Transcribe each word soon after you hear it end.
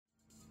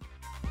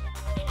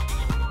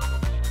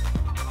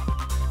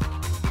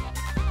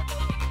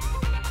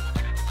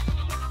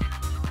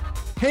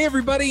Hey,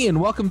 everybody,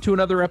 and welcome to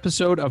another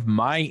episode of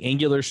My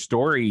Angular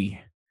Story.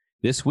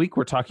 This week,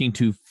 we're talking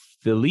to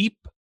Philippe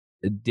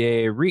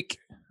Deric.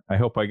 I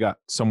hope I got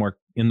somewhere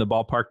in the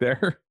ballpark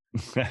there.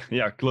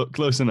 Yeah,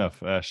 close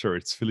enough. Sure,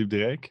 it's Philippe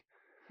Deric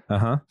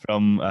Uh-huh.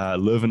 from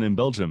Leuven in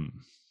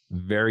Belgium.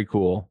 Very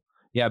cool.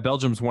 Yeah,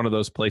 Belgium's one of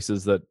those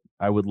places that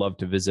I would love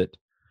to visit.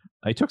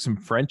 I took some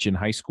French in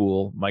high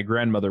school. My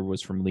grandmother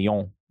was from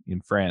Lyon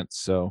in France.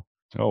 So,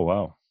 Oh,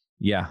 wow.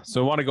 yeah.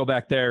 So I want to go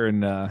back there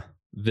and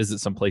visit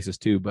some places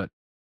too. But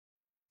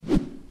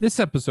this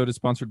episode is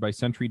sponsored by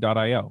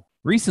Sentry.io.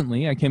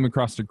 Recently, I came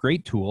across a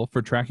great tool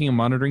for tracking and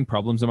monitoring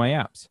problems in my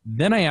apps.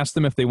 Then I asked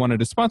them if they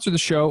wanted to sponsor the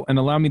show and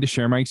allow me to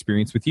share my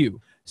experience with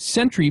you.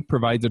 Sentry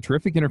provides a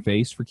terrific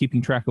interface for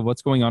keeping track of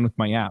what's going on with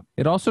my app.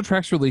 It also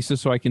tracks releases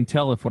so I can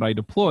tell if what I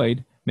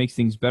deployed makes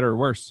things better or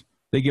worse.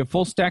 They give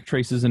full stack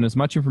traces and as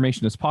much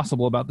information as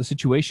possible about the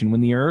situation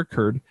when the error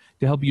occurred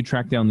to help you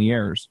track down the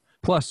errors.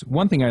 Plus,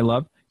 one thing I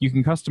love, you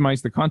can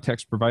customize the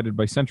context provided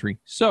by Sentry.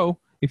 So,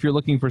 if you're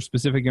looking for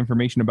specific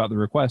information about the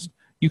request,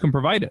 you can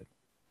provide it.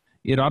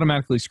 It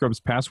automatically scrubs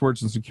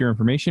passwords and secure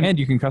information, and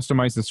you can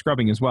customize the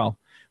scrubbing as well.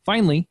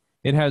 Finally,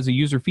 it has a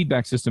user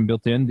feedback system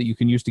built in that you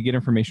can use to get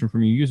information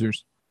from your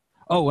users.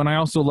 Oh, and I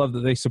also love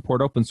that they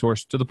support open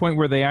source to the point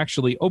where they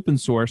actually open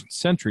sourced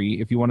Sentry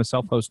if you want to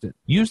self-host it.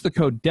 Use the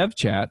code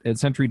DevChat at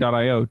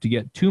Sentry.io to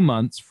get 2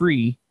 months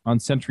free on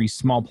Sentry's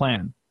small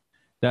plan.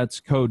 That's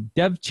code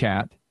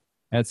DevChat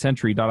at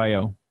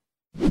Sentry.io.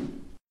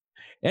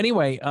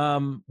 Anyway,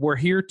 we're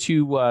here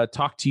to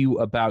talk to you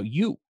about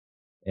you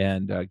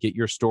and get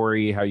your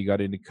story, how you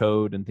got into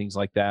code and things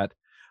like that.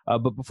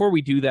 But before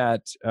we do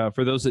that,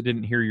 for those that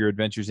didn't hear your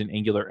Adventures in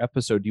Angular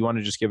episode, do you want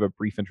to just give a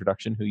brief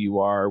introduction, who you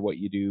are, what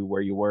you do,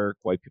 where you work,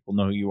 why people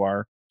know who you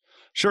are?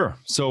 Sure.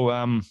 So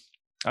I'm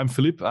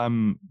Philippe.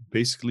 I'm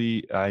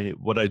basically,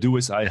 what I do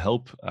is I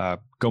help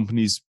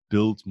companies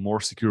build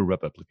more secure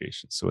web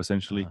applications. So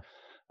essentially,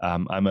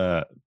 I'm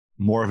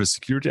more of a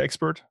security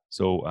expert.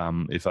 So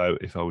if I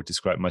would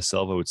describe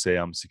myself, I would say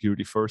I'm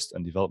security first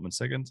and development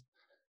second.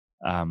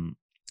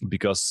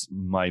 Because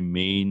my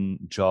main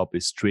job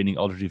is training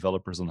other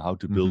developers on how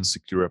to build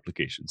secure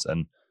applications.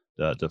 And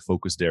the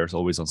focus there is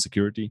always on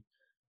security.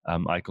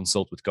 I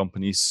consult with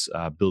companies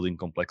building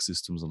complex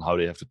systems on how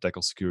they have to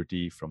tackle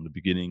security from the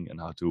beginning and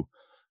how to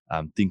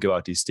think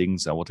about these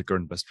things and what the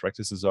current best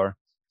practices are.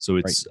 So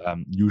it's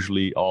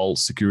usually all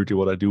security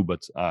what I do,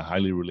 but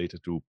highly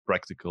related to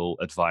practical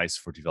advice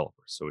for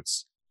developers. So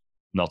it's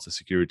not a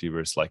security where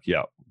it's like,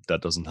 yeah,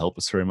 that doesn't help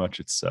us very much.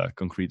 It's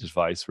concrete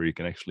advice where you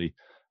can actually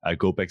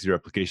go back to your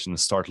application and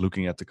start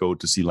looking at the code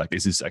to see, like,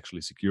 is this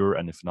actually secure?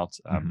 And if not,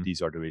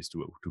 these are the ways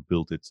to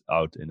build it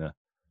out in a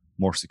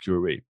more secure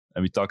way.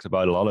 And we talked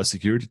about a lot of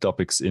security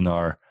topics in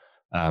our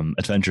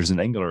Adventures in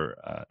Angular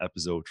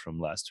episode from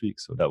last week.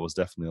 So that was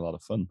definitely a lot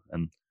of fun.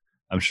 And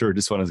I'm sure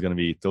this one is going to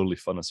be totally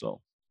fun as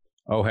well.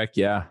 Oh, heck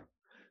yeah.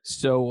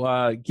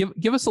 So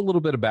give us a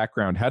little bit of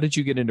background. How did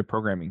you get into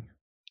programming?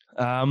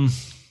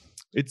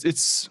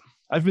 It's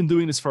I've been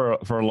doing this for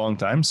a long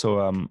time.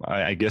 So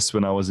I guess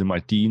when I was in my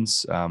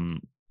teens,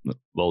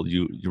 well,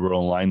 you were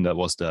online. That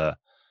was the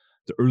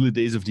early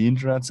days of the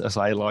internet, as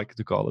I like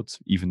to call it,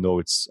 even though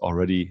it's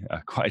already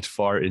quite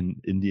far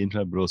in the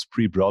internet, but it was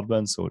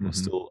pre-broadband. So it was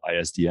still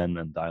ISDN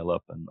and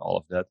dial-up and all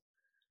of that.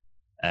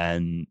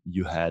 And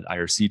you had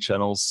IRC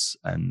channels,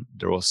 and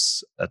there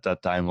was at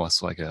that time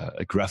was like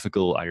a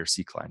graphical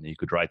IRC client. You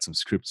could write some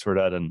scripts for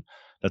that, and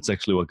that's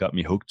actually what got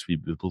me hooked. We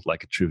built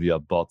like a trivia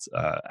bot,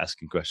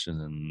 asking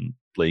questions and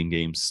playing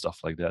games, stuff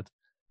like that.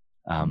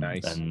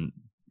 Nice. And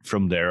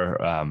from there,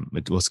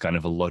 it was kind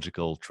of a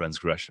logical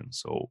transgression.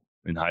 So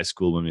in high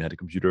school, when we had a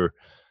computer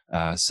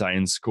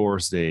science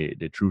course, they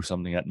threw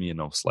something at me, and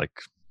I was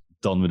like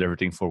done with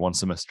everything for one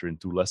semester in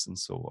 2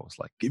 lessons. So I was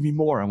like, give me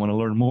more. I want to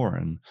learn more.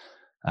 And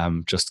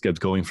just kept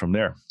going from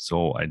there.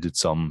 So I did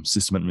some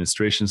system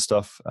administration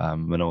stuff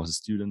when I was a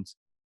student.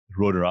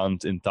 Rode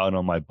around in town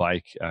on my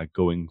bike,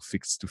 going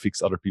to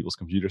fix other people's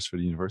computers for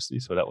the university.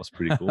 So that was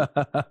pretty cool.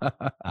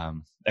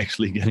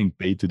 Actually getting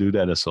paid to do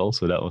that as well.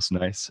 So that was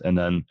nice. And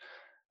then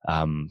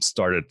I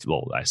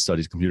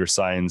studied computer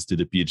science,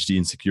 did a PhD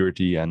in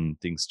security, and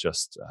things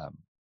just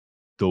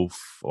dove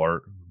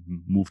or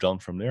moved on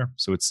from there.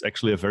 So it's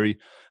actually a very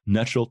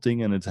natural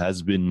thing, and it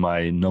has been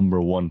my number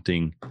one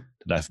thing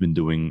that I've been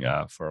doing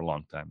for a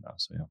long time now.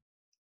 So yeah.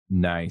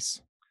 Nice.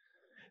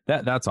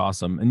 That's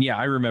awesome. And yeah,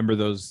 I remember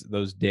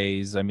those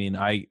days. I mean,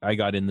 I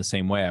got in the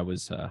same way. I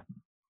was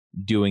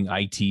doing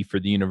IT for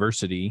the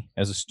university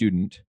as a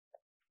student.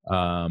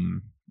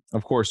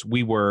 Of course,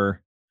 we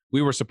were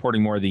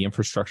supporting more of the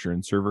infrastructure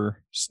and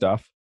server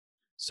stuff.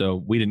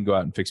 So we didn't go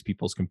out and fix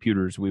people's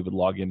computers. We would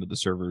log into the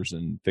servers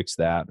and fix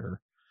that.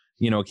 Or,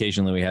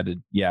 occasionally we had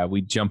to,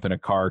 we'd jump in a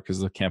car because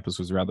the campus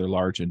was rather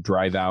large and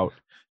drive out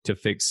to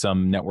fix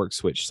some network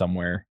switch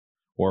somewhere,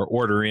 or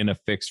order in a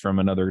fix from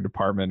another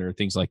department or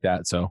things like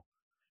that. So,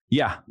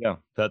 yeah. Yeah,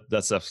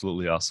 that's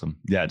absolutely awesome.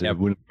 Yeah, they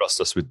wouldn't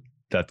trust us with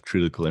that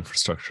critical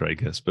infrastructure, I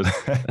guess. But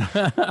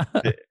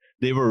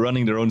they were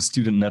running their own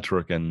student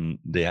network, and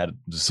they had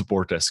the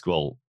support desk.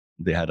 Well,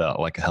 they had a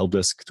help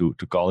desk to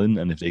call in,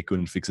 and if they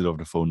couldn't fix it over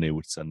the phone, they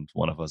would send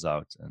one of us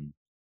out. And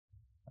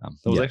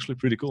that was actually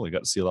pretty cool. I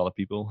got to see a lot of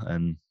people,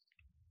 and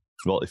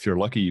well, if you're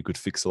lucky, you could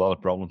fix a lot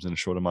of problems in a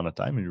short amount of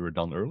time, and you were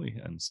done early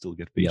and still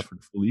get paid for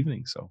the full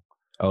evening. So,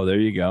 there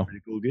you go.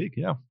 Pretty cool gig,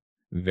 yeah.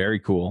 Very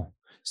cool.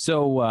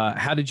 So,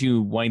 how did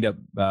you wind up?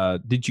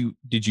 Did you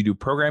do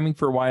programming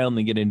for a while and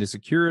then get into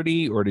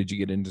security, or did you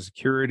get into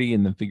security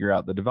and then figure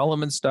out the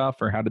development stuff,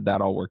 or how did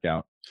that all work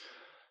out?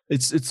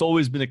 It's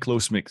always been a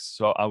close mix.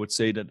 So I would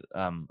say that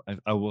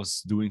I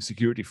was doing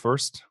security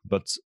first,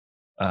 but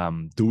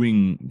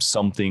doing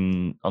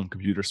something on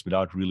computers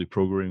without really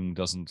programming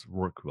doesn't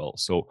work well.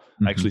 So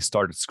I actually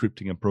started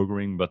scripting and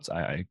programming, but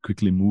I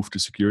quickly moved to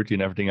security,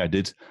 and everything I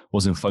did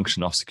was in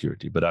function of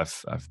security. But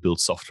I've built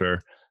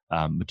software,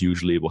 but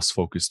usually it was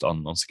focused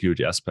on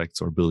security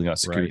aspects or building out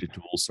security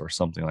tools or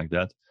something like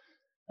that.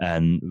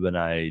 And when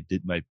I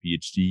did my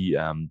PhD,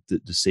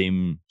 the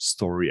same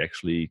story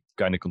actually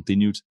kind of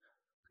continued,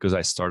 because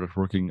I started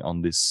working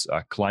on this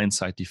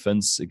client-side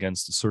defense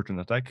against a certain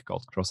attack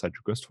called cross-site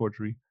request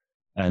forgery.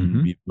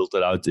 And we built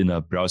it out in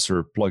a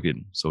browser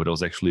plugin. So it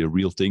was actually a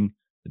real thing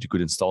that you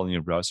could install in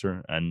your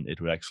browser, and it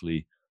would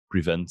actually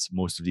prevent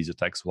most of these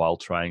attacks while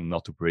trying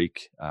not to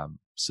break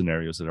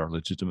scenarios that are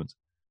legitimate.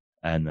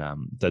 And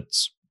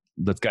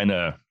that kind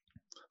of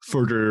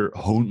further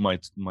honed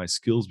my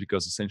skills,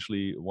 because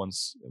essentially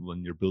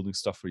when you're building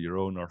stuff for your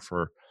own or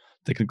for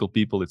technical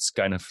people, it's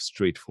kind of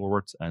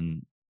straightforward,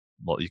 and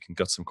well, you can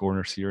cut some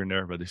corners here and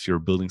there, but if you're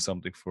building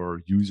something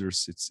for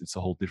users, it's a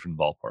whole different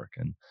ballpark.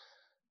 And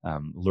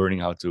learning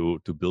how to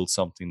build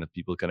something that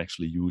people can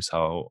actually use,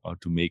 how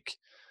to make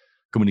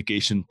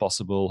communication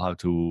possible, how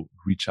to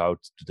reach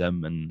out to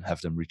them and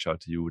have them reach out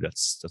to you,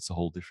 that's a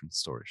whole different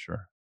story.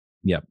 Sure.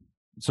 Yep.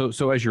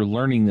 So as you're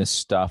learning this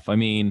stuff, I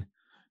mean,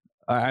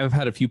 I've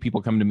had a few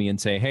people come to me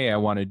and say, hey, I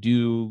want to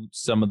do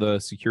some of the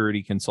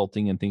security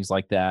consulting and things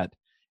like that,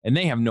 and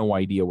they have no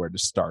idea where to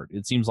start.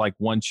 It seems like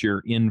once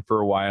you're in for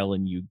a while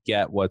and you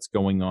get what's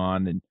going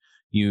on, and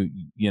you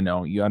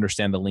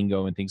understand the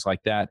lingo and things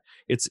like that,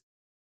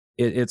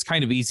 it's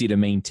kind of easy to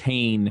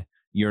maintain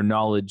your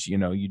knowledge.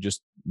 You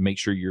just make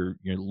sure you're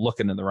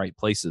looking in the right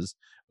places.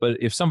 But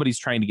if somebody's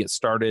trying to get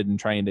started and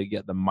trying to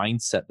get the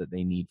mindset that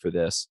they need for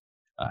this,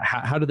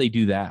 how do they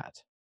do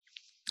that?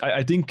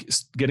 I think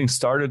getting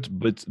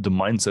started with the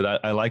mindset,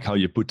 I like how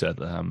you put that,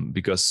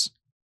 because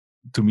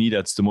to me,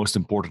 that's the most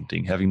important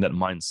thing, having that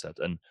mindset.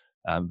 And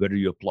whether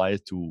you apply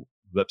it to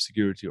web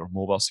security or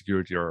mobile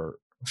security or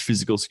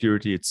physical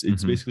security, it's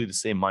basically the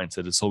same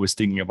mindset. It's always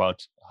thinking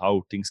about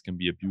how things can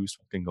be abused,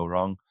 what can go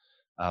wrong,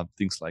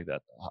 things like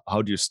that.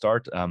 How do you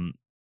start?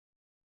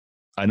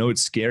 I know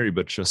it's scary,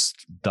 but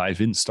just dive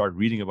in, start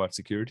reading about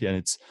security. And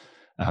it's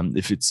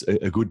if it's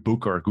a good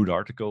book or a good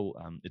article,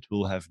 it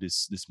will have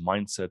this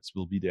mindset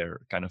will be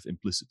there, kind of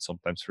implicit,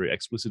 sometimes very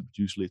explicit, but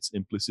usually it's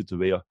implicit, the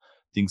way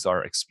things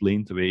are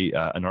explained, the way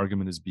an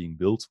argument is being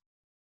built.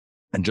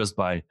 And just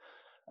by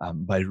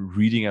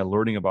reading and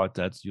learning about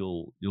that,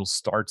 you'll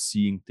start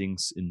seeing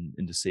things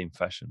in the same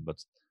fashion.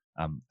 But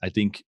I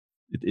think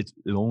it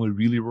only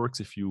really works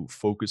if you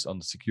focus on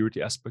the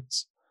security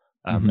aspects,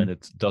 and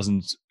it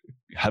doesn't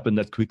happen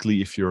that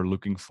quickly if you're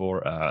looking for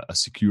a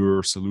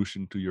secure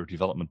solution to your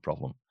development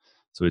problem.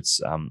 So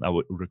it's I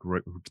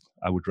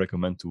would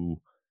recommend to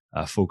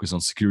focus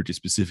on security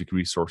specific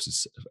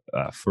resources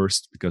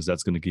first, because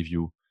that's going to give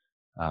you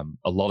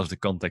a lot of the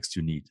context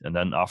you need. And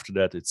then after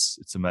that, it's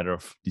a matter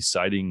of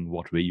deciding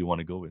what way you want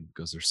to go in,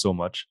 because there's so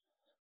much.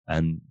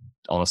 And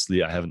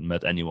honestly, I haven't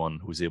met anyone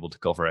who's able to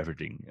cover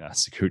everything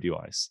security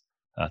wise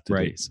today.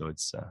 Right. So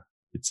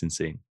it's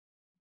insane.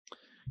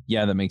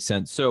 Yeah, that makes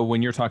sense. So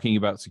when you're talking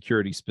about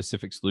security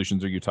specific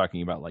solutions, are you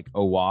talking about like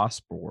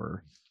OWASP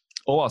or?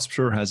 OWASP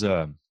sure has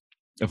a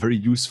very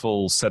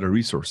useful set of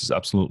resources.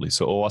 Absolutely.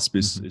 So OWASP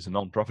is a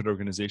nonprofit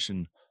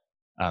organization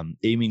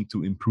aiming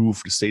to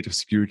improve the state of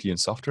security in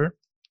software.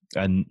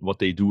 And what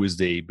they do is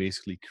they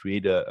basically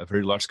create a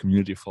very large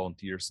community of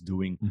volunteers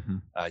doing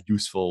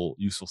useful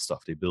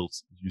stuff. They build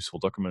useful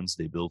documents.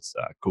 They build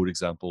code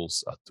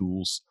examples,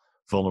 tools,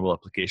 vulnerable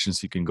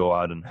applications you can go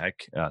out and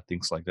hack,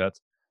 things like that.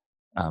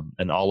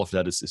 And all of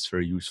that is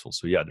very useful.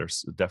 So yeah,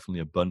 there's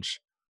definitely a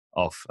bunch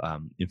of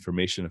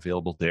information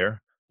available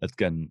there that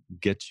can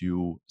get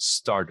you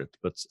started.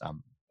 But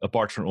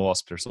apart from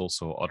OWASP, there's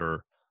also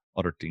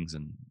other things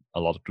and a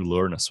lot to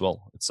learn as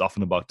well. It's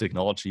often about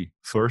technology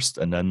first,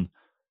 and then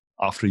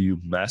after you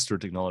master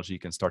technology, you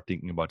can start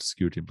thinking about the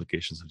security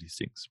implications of these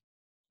things.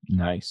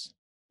 Nice.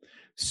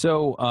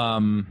 So,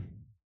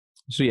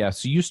 so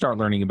you start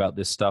learning about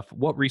this stuff.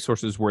 What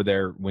resources were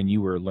there when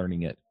you were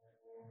learning it?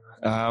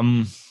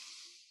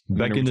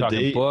 Back in the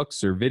day,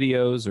 books or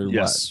videos or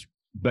yes.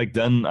 What? Back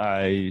then,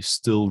 I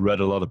still read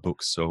a lot of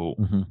books. So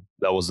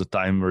that was the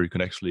time where you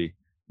could actually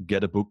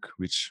get a book,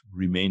 which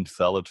remained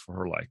valid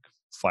for like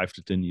 5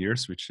 to 10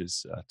 years, which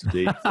is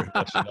today very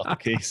much not the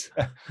case.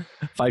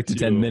 5 to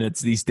 10 minutes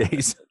these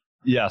days.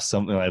 Yeah,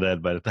 something like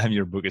that. By the time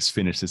your book is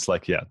finished, it's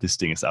like, yeah, this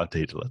thing is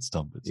outdated. Let's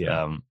dump it.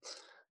 Yeah.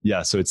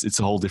 Yeah, so it's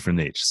a whole different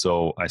age.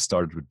 So I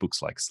started with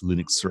books like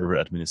Linux Server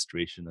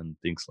Administration and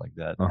things like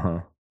that. Uh-huh.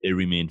 It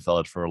remained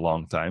valid for a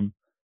long time.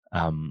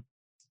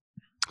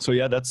 So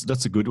yeah,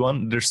 that's a good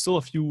one. There's still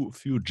a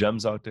few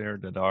gems out there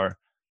that are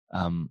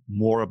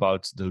more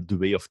about the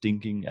way of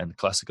thinking and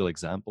classical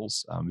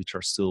examples, which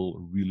are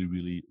still really,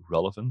 really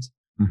relevant.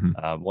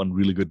 Mm-hmm. One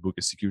really good book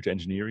is Security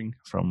Engineering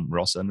from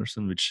Ross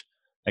Anderson, which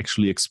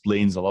actually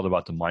explains a lot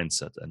about the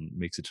mindset and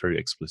makes it very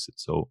explicit.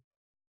 So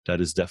that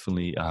is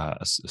definitely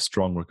a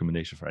strong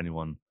recommendation for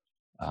anyone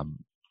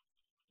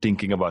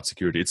thinking about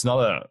security. It's not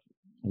a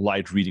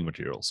light reading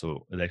material,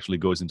 so it actually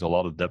goes into a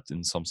lot of depth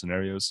in some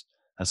scenarios,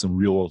 has some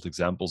real world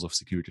examples of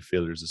security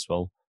failures as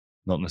well,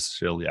 not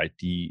necessarily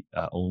IT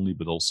only,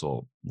 but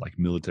also like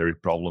military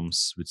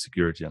problems with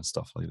security and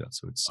stuff like that.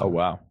 So it's Oh,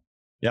 wow.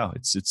 Yeah,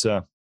 it's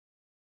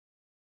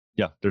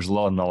yeah, there's a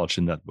lot of knowledge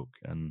in that book,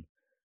 and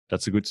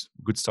that's a good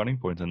starting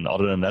point. And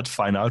other than that,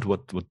 find out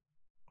what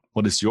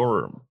is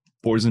your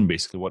poison,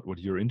 basically, what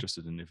you're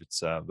interested in, if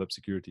it's web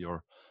security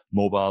or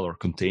mobile or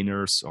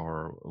containers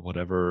or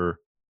whatever.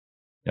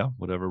 Yeah,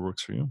 whatever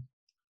works for you.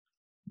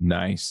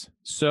 Nice.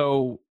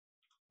 So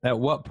at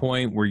what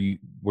point were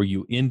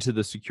you into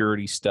the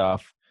security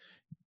stuff?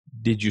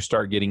 Did you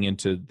start getting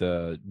into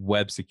the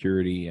web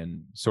security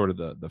and sort of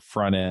the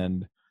front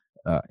end,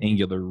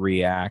 Angular,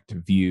 React,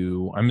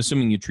 Vue? I'm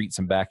assuming you treat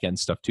some back end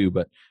stuff too,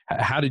 but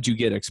how did you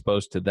get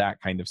exposed to that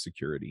kind of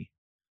security?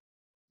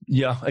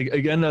 Yeah,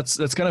 again, that's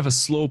kind of a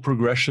slow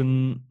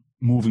progression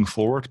moving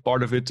forward.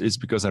 Part of it is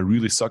because I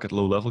really suck at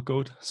low level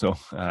code, so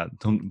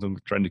don't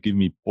try to give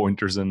me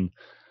pointers and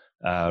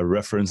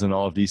reference and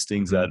all of these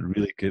things. That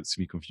really gets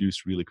me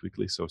confused really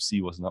quickly. So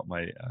C was not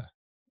my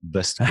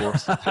best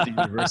course at the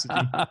university.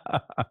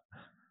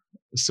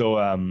 So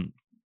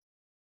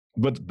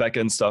but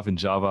backend stuff in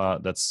Java,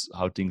 that's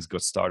how things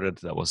got started.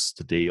 That was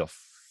the day of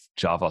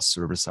Java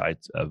server-side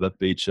web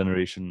page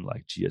generation,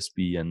 like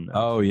GSP and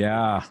oh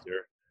yeah.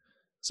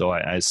 So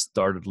I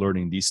started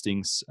learning these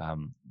things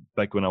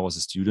back when I was a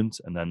student,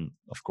 and then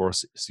of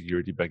course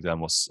security back then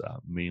was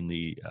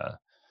mainly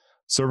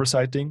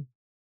server-side thing.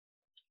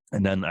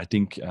 And then I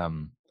think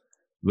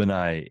when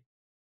I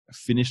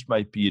finished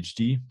my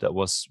PhD, that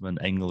was when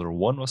Angular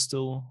 1 was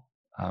still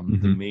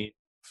the main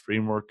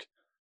framework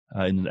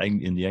in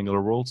the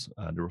Angular world.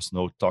 There was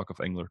no talk of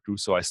Angular 2,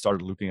 so I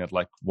started looking at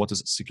like, what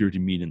does security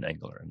mean in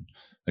Angular, and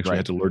actually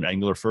had to learn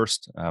Angular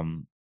first,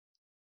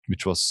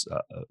 which was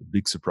a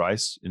big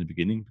surprise in the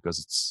beginning,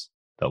 because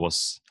that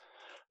was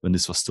when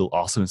this was still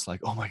awesome. It's like,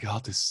 oh my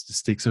god,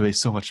 this takes away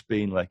so much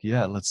pain. Like,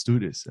 yeah, let's do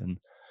this. And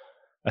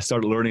I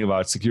started learning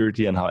about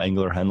security and how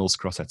Angular handles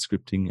cross-site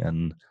scripting,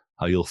 and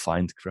how you'll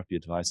find crappy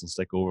advice on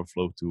Stack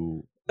Overflow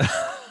to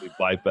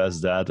bypass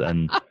that.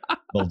 And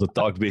well, the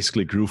talk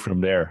basically grew from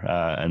there.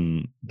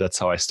 And that's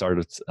how I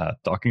started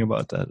talking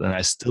about that. And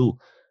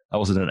I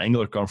was at an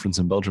Angular conference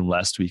in Belgium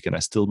last week, and I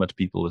still met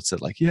people that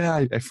said like,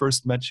 yeah, I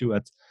first met you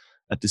at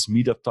this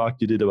meetup talk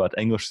you did about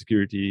Angular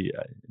security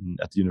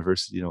at the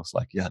university. And I was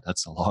like, yeah,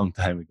 that's a long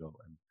time ago.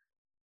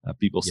 And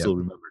people still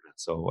remember that.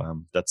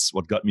 So that's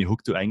what got me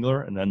hooked to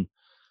Angular. And then,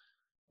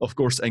 of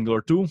course,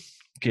 Angular 2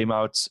 came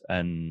out,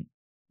 and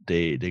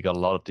they got a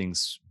lot of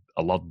things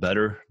a lot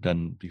better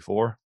than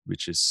before,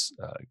 which is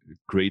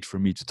great for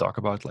me to talk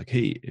about. Like,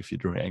 hey, if you're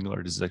doing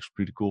Angular, this is actually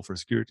pretty cool for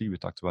security. We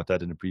talked about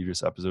that in a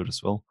previous episode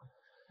as well.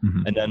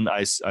 And then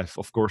I've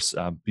of course,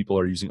 people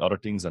are using other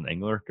things than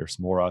Angular. There's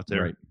more out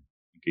there. Right.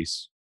 In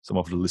case some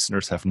of the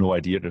listeners have no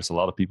idea, there's a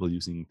lot of people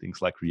using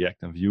things like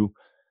React and Vue.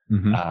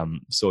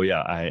 So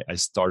yeah, I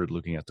started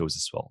looking at those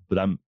as well. But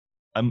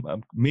I'm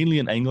mainly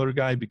an Angular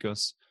guy,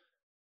 because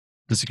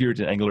the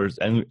security in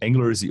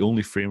Angular is the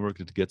only framework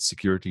that gets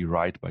security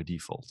right by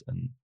default,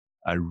 and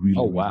I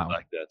really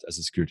like that as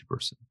a security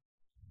person.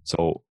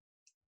 So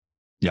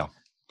yeah.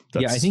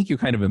 I think you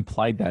kind of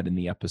implied that in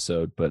the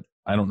episode, but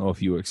I don't know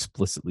if you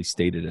explicitly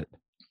stated it.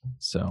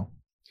 So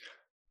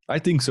I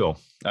think so.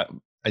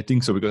 I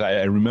think so, because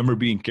I remember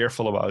being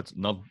careful about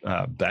not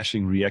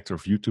bashing React or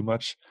Vue too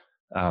much,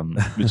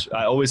 which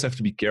I always have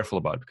to be careful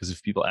about, because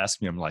if people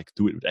ask me, I'm like,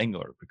 do it with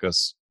Angular,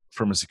 because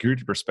from a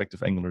security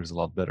perspective, Angular is a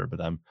lot better. But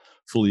I'm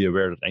fully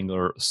aware that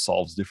Angular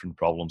solves different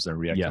problems than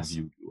React and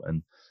Vue do.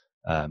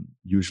 And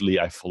usually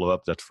I follow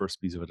up that first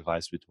piece of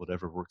advice with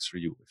whatever works for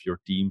you. If your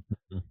team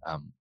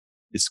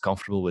is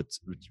comfortable with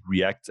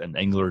React and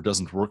Angular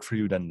doesn't work for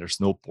you, then there's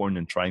no point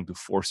in trying to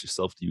force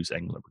yourself to use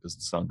Angular, because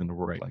it's not going to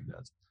work like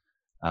that.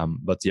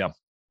 But yeah.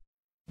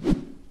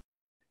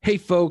 Hey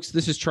folks,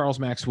 this is Charles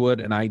Max Wood,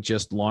 and I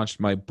just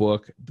launched my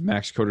book, The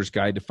Max Coder's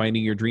Guide to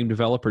Finding Your Dream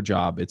Developer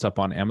Job. It's up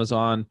on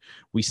Amazon.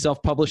 We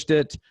self-published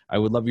it. I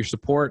would love your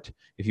support.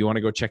 If you want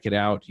to go check it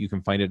out, you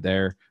can find it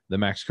there. The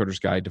Max Coder's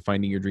Guide to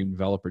Finding Your Dream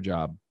Developer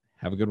Job.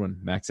 Have a good one.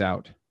 Max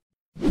out.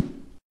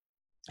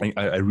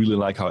 I really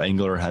like how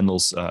Angular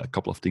handles a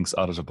couple of things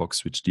out of the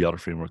box, which the other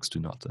frameworks do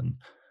not. And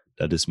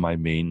that is my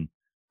main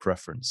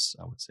preference,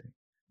 I would say.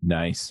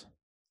 Nice.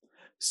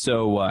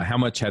 So how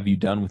much have you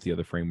done with the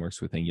other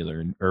frameworks with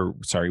Angular,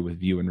 with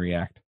Vue and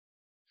React?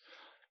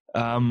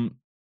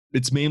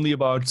 It's mainly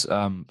about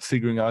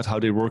figuring out how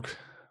they work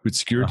with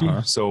security.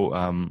 Uh-huh. So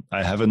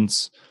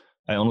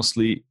I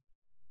honestly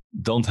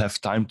don't have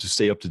time to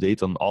stay up to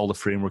date on all the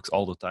frameworks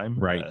all the time,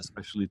 Right.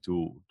 especially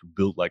to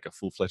build like a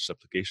full-fledged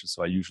application.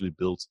 So I usually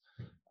build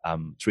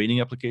training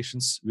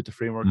applications with the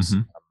frameworks,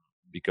 Mhm.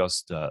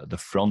 because the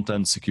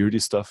front-end security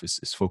stuff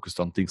is focused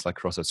on things like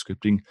cross-site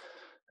scripting,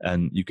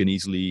 and you can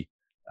easily,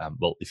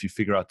 if you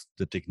figure out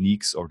the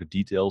techniques or the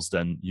details,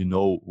 then you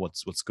know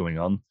what's going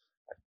on,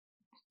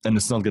 and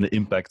it's not going to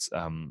impact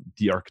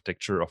the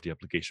architecture of the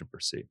application per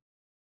se.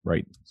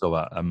 Right. So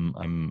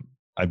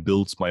I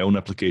built my own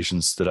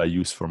applications that I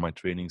use for my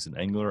trainings in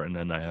Angular, and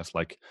then I have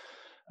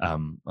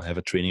I have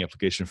a training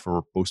application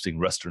for posting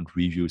restaurant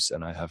reviews,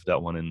 and I have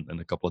that one in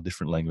a couple of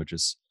different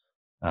languages,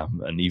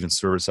 and even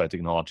server-side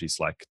technologies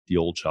like the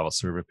old Java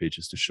server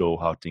pages to show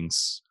how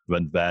things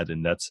went bad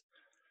in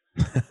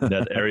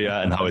that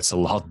area, and how it's a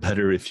lot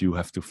better if you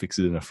have to fix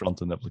it in a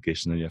front-end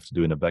application than you have to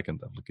do in a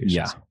back-end application.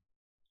 Yeah.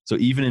 So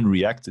even in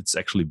React, it's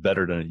actually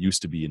better than it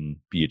used to be in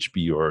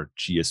PHP or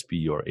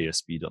GSP or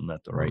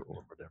ASP.NET or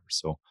whatever.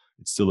 So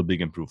it's still a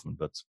big improvement,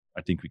 but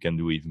I think we can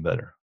do even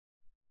better.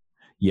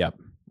 Yeah.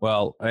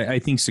 Well, I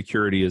think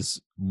security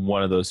is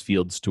one of those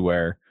fields to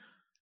where,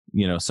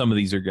 some of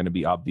these are going to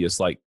be obvious,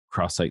 like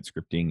cross-site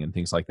scripting and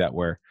things like that,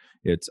 where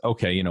it's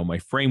okay, my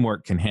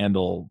framework can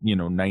handle,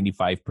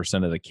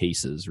 95% of the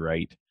cases,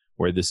 right?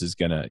 Where this is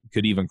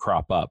could even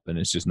crop up and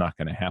it's just not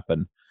going to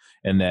happen.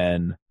 And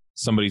then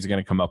somebody's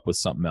going to come up with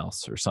something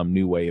else or some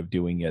new way of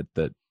doing it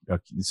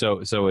so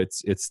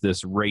it's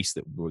this race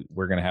that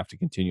we're going to have to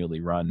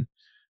continually run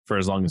for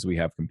as long as we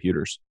have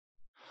computers.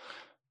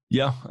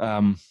 Yeah,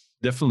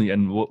 definitely.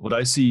 And what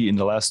I see in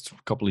the last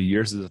couple of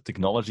years is that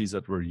technologies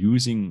that we're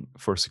using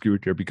for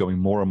security are becoming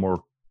more and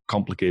more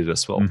complicated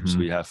as well. Mm-hmm. So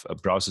we have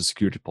browser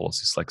security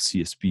policies like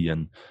CSP,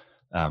 and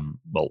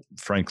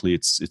frankly,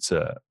 it's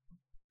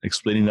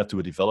explaining that to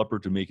a developer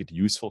to make it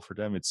useful for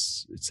them.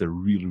 It's a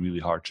really, really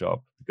hard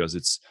job, because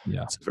it's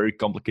a very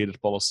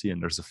complicated policy,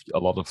 and there's a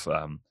lot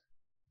of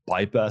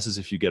bypasses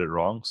if you get it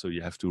wrong. So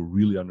you have to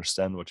really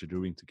understand what you're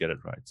doing to get it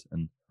right.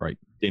 And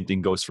same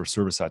thing goes for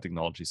server-side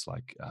technologies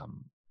like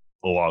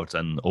OAuth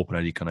and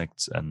OpenID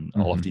Connect and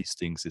all of these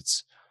things.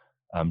 It's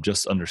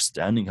just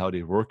understanding how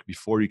they work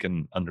before you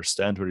can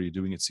understand whether you're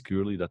doing it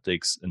securely. That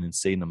takes an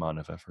insane amount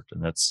of effort,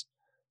 and that's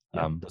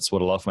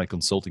what a lot of my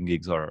consulting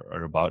gigs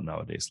are about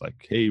nowadays.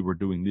 Like, hey, we're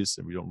doing this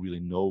and we don't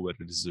really know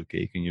whether this is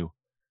okay. Can you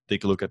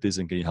take a look at this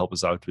and can you help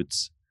us out with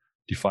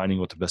defining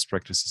what the best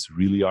practices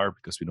really are?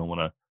 Because we don't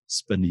want to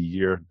spend a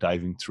year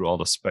diving through all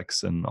the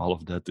specs and all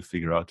of that to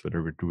figure out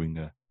whether we're doing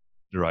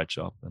the right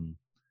job. And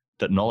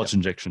that knowledge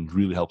injection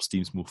really helps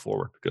teams move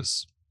forward,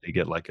 because they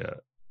get like a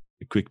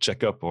quick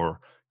checkup or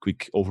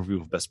quick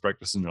overview of best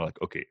practices, and they're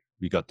like, okay,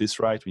 we got this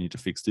right, we need to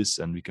fix this,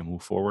 and we can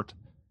move forward.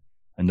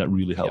 And that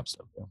really helps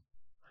them. Yeah.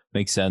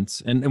 Makes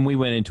sense. And we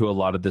went into a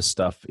lot of this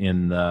stuff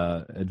in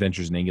the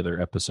Adventures in Angular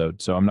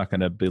episode, so I'm not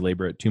going to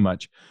belabor it too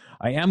much.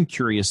 I am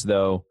curious,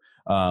 though,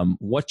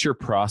 what's your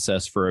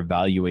process for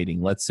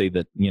evaluating? Let's say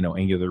that,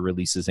 Angular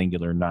releases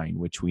Angular 9,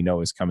 which we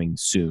know is coming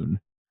soon.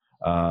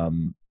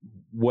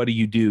 What do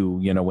you do,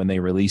 when they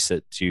release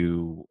it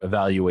to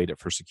evaluate it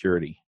for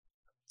security?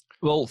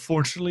 Well,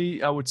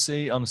 fortunately, I would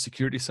say on the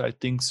security side,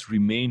 things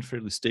remain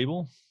fairly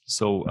stable.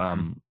 So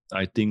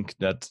I think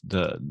that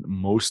the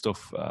most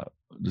of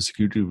the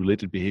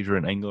security-related behavior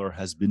in Angular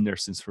has been there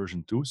since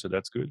version 2, so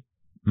that's good.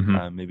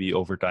 Maybe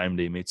over time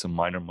they made some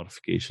minor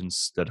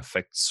modifications that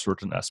affect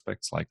certain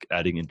aspects, like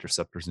adding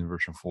interceptors in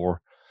version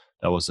 4.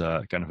 That was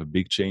kind of a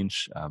big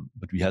change,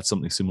 but we had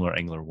something similar in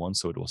Angular 1,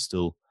 so it was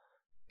still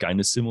kind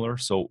of similar.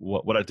 So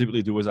what I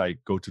typically do is I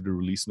go to the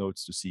release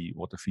notes to see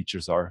what the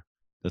features are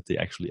that they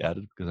actually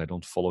added, because I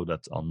don't follow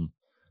that on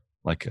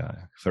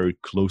very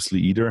closely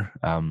either.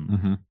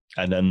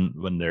 And then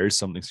when there is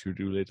something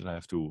security related, I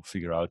have to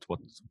figure out what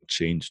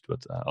changed.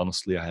 But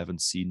honestly, I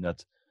haven't seen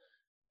that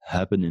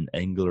happen in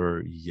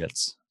Angular yet.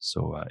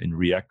 So in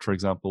React, for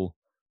example,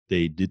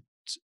 they did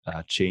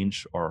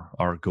change or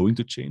are going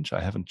to change.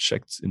 I haven't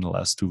checked in the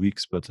last 2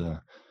 weeks, but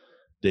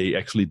they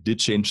actually did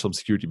change some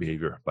security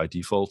behavior by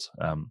default.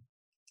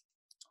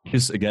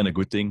 Is again a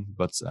good thing,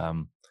 but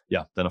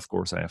then of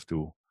course I have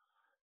to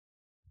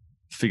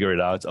figure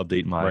it out,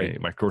 update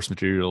my course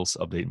materials,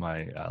 update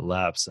my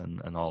labs,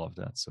 and all of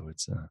that. So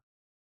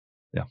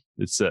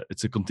it's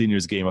a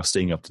continuous game of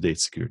staying up to date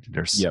security.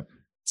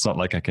 It's not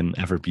like I can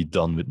ever be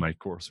done with my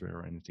courseware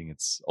or anything.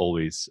 It's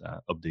always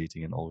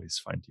updating and always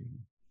fine tuning.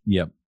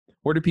 Yep.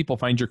 Where do people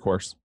find your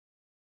course?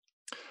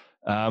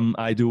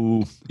 I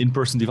do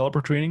in-person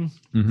developer training.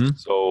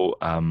 So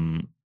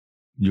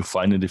you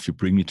find it if you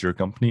bring me to your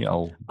company.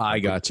 I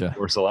gotcha.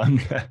 Course along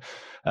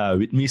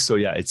with me. So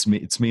yeah,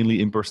 it's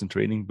mainly in-person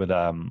training, but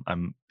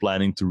I'm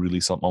planning to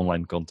release some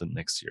online content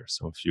next year.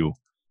 So if you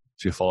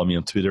follow me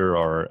on Twitter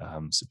or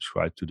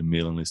subscribe to the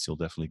mailing list, you'll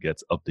definitely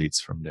get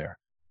updates from there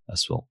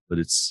as well. But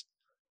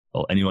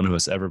anyone who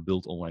has ever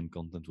built online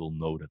content will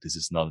know that this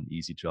is not an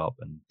easy job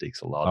and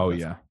takes a lot of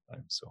time.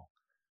 So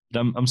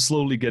I'm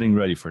slowly getting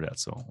ready for that.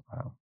 So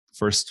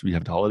first we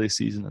have the holiday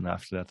season, and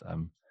after that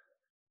I'm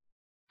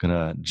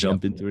gonna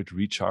jump into it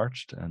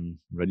recharged and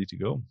ready to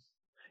go.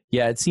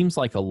 Yeah, it seems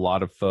like a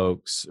lot of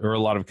folks or a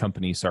lot of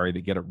companies, sorry,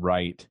 that get it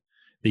right,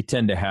 they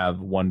tend to have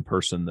one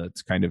person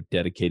that's kind of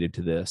dedicated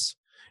to this.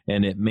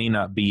 And it may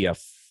not be a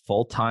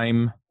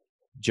full-time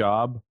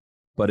job,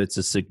 but it's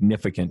a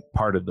significant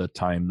part of the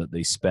time that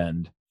they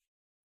spend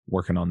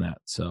working on that.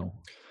 So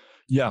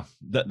yeah,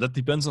 that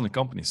depends on the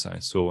company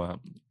size. So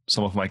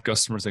some of my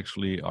customers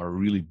actually are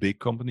really big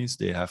companies.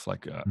 They have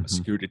like a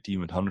security team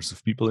with hundreds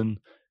of people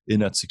in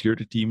that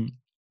security team.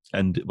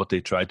 And what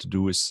they try to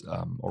do is,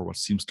 or what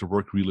seems to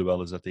work really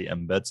well, is that they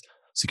embed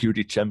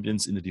security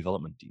champions in the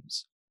development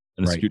teams.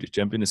 And a security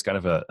champion is kind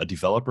of a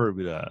developer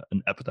with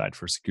an appetite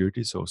for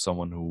security. So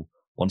someone who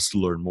wants to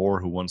learn more,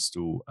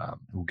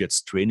 who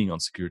gets training on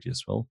security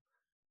as well.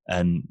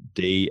 And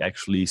they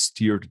actually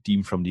steer the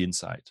team from the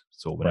inside.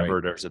 So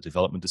whenever there's a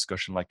development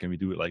discussion, like, can we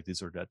do it like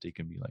this or that? They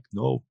can be like,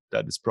 no,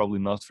 that is probably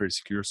not very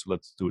secure. So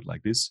let's do it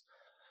like this.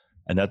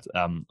 And that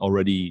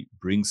already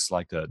brings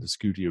like the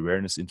security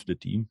awareness into the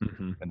team.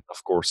 And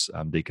of course,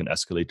 they can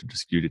escalate to the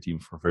security team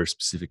for very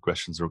specific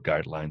questions or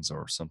guidelines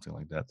or something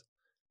like that.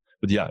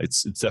 But yeah,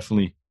 it's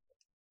definitely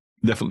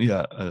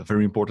a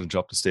very important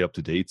job to stay up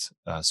to date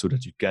so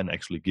that you can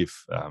actually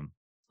give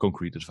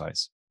concrete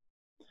advice.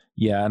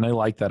 Yeah, and I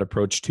like that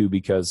approach too,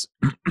 because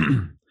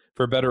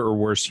for better or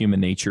worse, human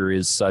nature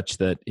is such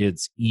that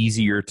it's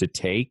easier to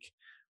take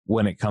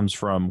when it comes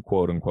from,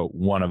 quote unquote,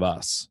 one of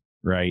us,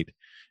 right?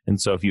 And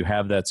so if you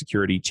have that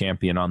security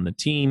champion on the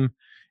team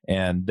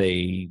and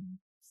they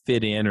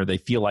fit in or they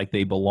feel like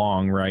they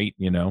belong, right?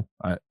 You know,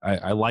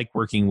 I like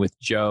working with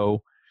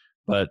Joe,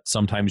 but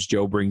sometimes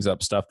Joe brings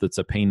up stuff that's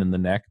a pain in the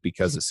neck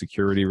because it's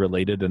security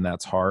related, and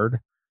that's hard.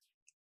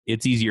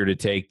 It's easier to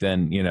take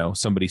than, you know,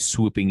 somebody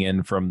swooping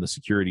in from the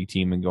security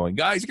team and going,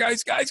 guys.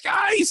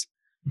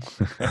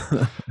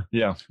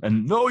 Yeah.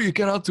 And no, you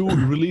cannot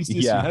release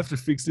this. You have to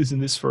fix this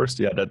and this first.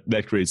 Yeah,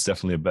 that creates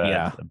definitely a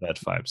bad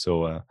vibe.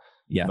 So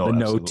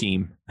no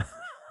team.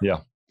 Yeah.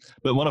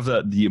 But one of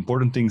the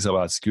important things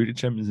about security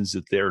champions is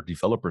that they're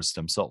developers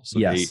themselves. So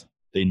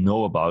they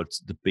know about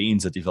the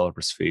pains that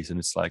developers face. And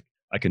it's like,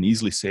 I can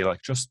easily say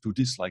like, just do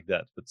this like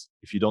that. But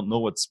if you don't know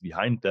what's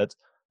behind that,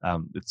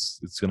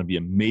 it's going to be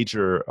a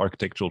major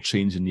architectural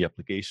change in the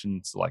application.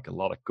 It's like a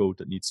lot of code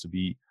that needs to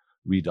be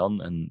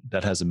redone, and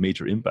that has a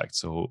major impact.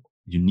 So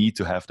you need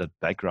to have that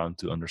background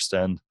to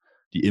understand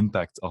the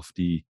impact of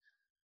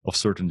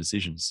certain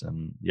decisions.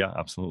 And yeah,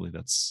 absolutely,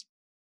 that's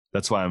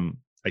why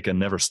I can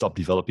never stop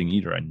developing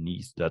either. I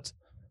need that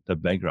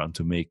background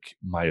to make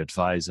my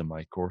advice and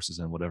my courses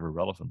and whatever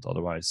relevant.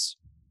 Otherwise,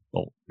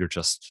 well, you're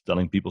just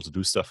telling people to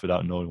do stuff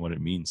without knowing what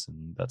it means,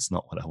 and that's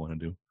not what I want to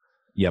do.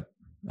 Yep,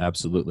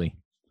 absolutely.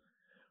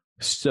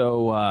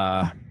 So,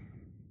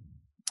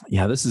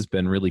 this has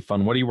been really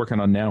fun. What are you working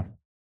on now?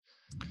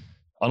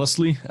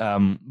 Honestly,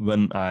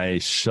 when I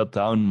shut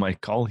down my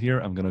call here,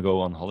 I'm going to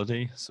go on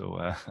holiday. So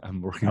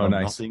I'm working on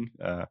nothing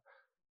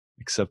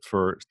except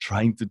for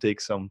trying to take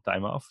some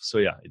time off. So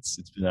yeah, it's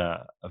been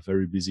a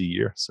very busy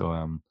year. So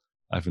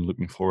I've been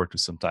looking forward to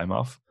some time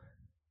off.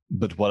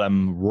 But what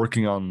I'm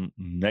working on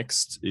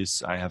next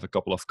is I have a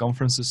couple of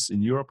conferences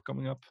in Europe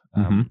coming up,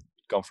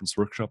 conference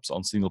workshops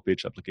on single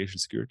page application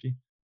security.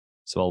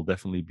 So I'll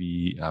definitely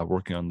be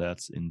working on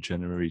that in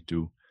January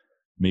to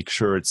make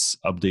sure it's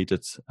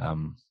updated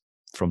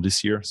from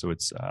this year. So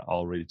it's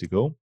all ready to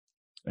go.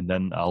 And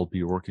then I'll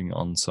be working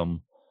on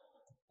some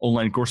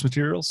online course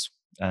materials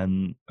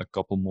and a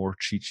couple more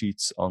cheat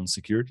sheets on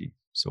security.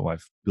 So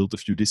I've built a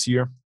few this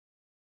year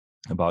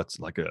about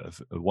like a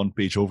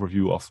one-page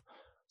overview of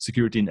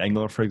security in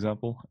Angular, for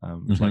example,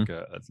 like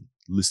a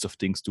list of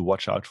things to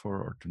watch out for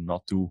or to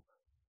not do.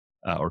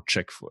 Or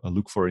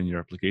look for in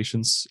your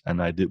applications.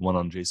 And I did one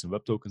on JSON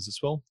Web Tokens as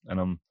well. And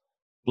I'm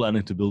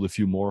planning to build a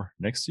few more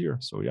next year.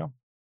 So yeah.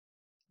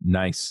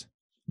 Nice.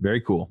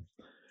 Very cool.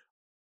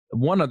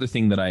 One other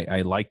thing that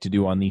I like to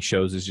do on these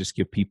shows is just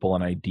give people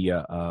an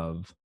idea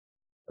of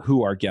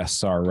who our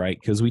guests are, right?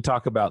 Because we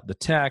talk about the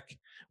tech,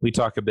 we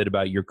talk a bit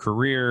about your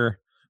career,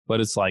 but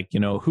it's like,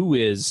 you know, who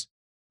is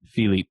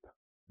Philippe,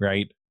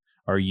 right?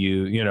 Are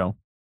you, you know,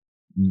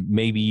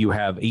 maybe you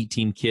have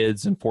 18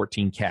 kids and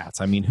 14 cats.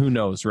 I mean, who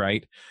knows,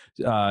 right?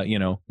 You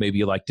know, maybe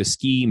you like to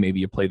ski, maybe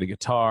you play the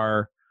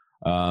guitar.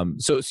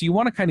 So you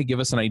want to kind of give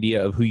us an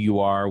idea of who you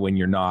are when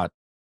you're not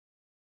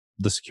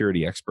the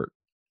security expert.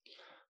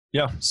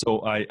 Yeah,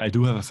 so I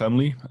do have a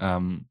family,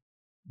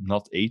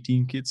 not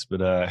 18 kids, but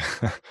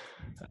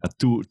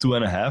two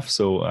and a half.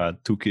 So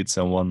 2 kids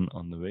and 1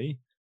 on the way.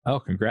 Oh,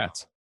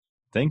 congrats.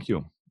 Thank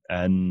you.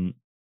 And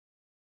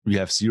we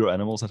have 0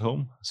 animals at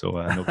home, so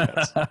no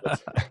cats.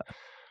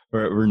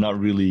 We're not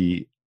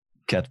really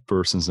cat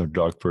persons or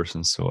dog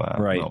persons, so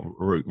no,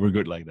 we're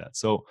good like that.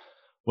 So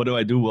what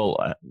do? Well,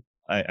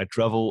 I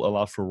travel a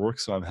lot for work,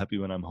 so I'm happy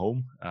when I'm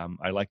home.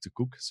 I like to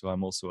cook, so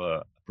I'm also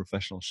a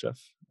professional chef.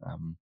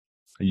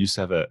 I used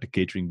to have a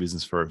catering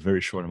business for a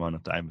very short amount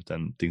of time, but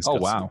then things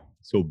got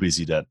so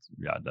busy that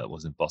that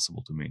was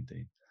impossible to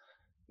maintain.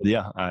 But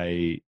yeah,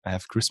 I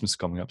have Christmas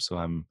coming up, so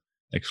I'm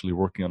actually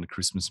working on the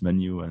Christmas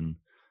menu and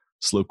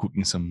slow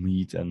cooking some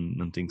meat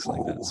and things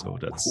like that. So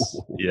that's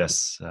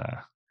yes.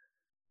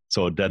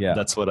 So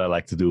that's what I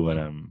like to do when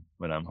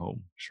I'm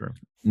home. Sure.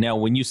 Now,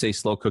 when you say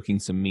slow cooking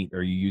some meat,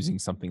 are you using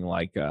something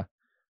like a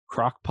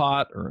crock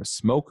pot or a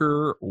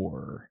smoker,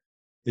 or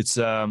it's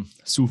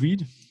sous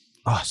vide?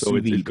 Oh, so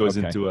it goes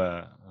into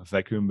a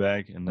vacuum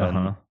bag, and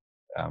then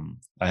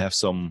I have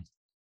some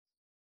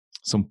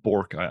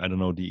pork. I don't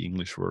know the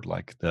English word,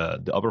 like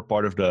the upper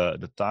part of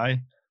the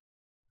thigh.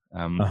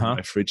 In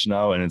my fridge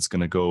now, and it's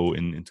gonna go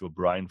into a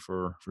brine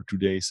for 2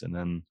 days, and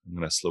then I'm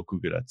gonna slow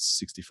cook it at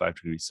 65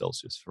 degrees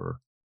Celsius for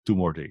 2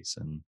 more days,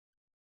 and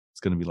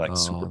it's gonna be like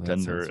super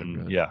tender,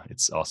 and good. Yeah,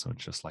 it's awesome. It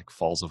just like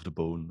falls off the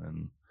bone,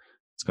 and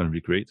it's gonna be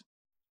great.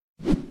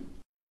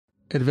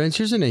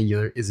 Adventures in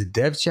Angular is a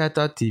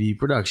DevChat.tv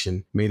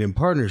production made in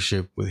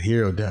partnership with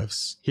Hero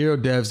Devs. Hero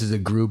Devs is a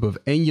group of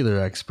Angular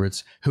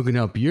experts who can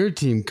help your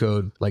team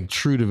code like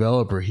true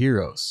developer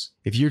heroes.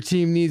 If your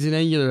team needs an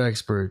Angular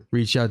expert,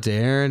 reach out to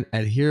Aaron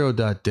at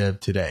hero.dev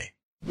today.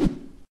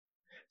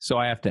 So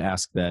I have to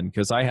ask then,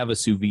 because I have a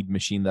sous vide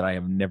machine that I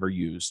have never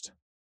used.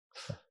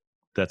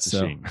 That's a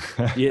shame.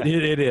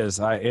 it is.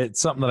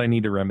 It's something that I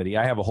need to remedy.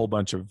 I have a whole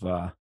bunch of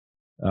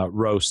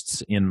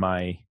roasts in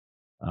my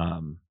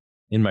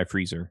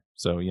freezer.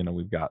 So,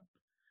 we've got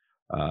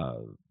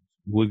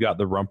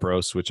the rump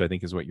roast, which I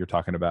think is what you're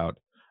talking about.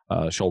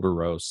 Shoulder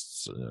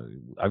roasts.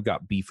 I've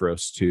got beef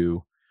roasts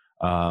too.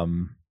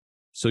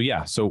 So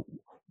yeah. So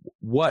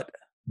what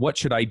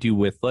should I do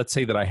with, let's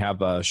say that I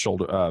have a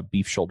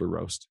beef shoulder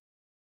roast.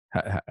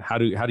 How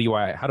do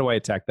I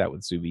attack that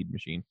with sous vide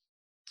machine?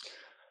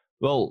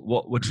 Well,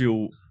 what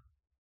you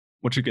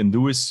can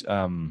do is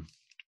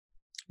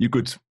you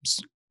could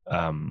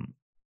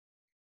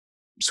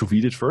sous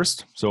vide it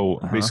first. So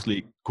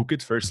basically cook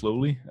it very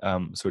slowly,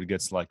 so it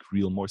gets like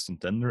real moist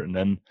and tender, and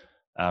then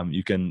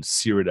you can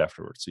sear it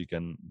afterwards. So you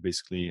can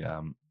basically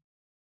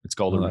it's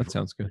called that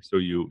sounds good. So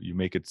you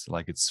make it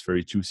like it's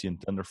very juicy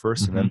and tender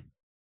first, and then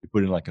you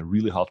put it in like a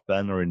really hot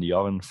pan or in the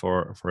oven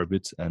for a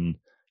bit, and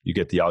you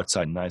get the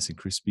outside nice and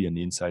crispy, and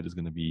the inside is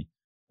going to be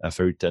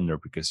very tender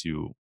because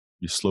you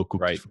slow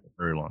cook it for a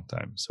very long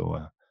time.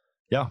 So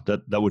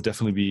that would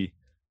definitely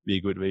be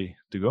a good way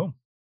to go.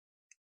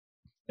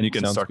 And you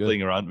can start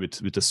playing around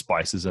with the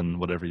spices and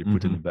whatever you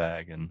put in the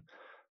bag, and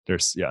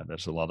there's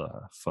a lot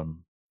of fun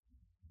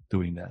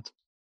doing that.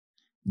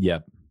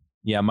 Yep.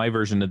 Yeah, my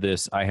version of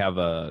this, I have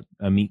a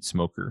meat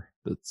smoker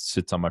that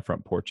sits on my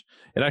front porch.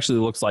 It actually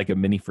looks like a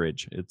mini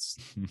fridge. It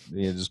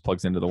just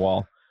plugs into the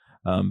wall.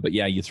 But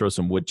yeah, you throw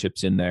some wood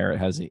chips in there. It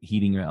has a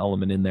heating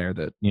element in there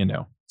that,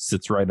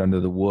 sits right under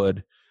the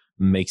wood,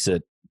 makes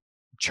it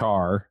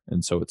char,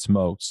 and so it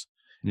smokes.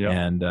 Yeah.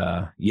 And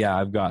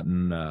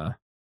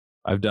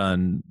I've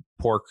done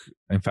pork.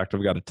 In fact,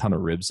 I've got a ton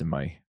of ribs in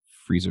my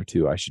freezer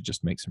too. I should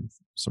just make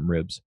some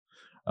ribs.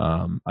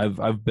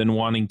 I've been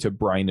wanting to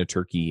brine a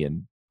turkey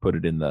and put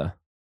it in the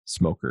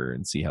smoker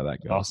and see how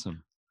that goes.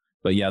 Awesome.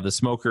 But yeah, the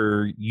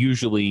smoker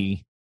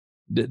usually,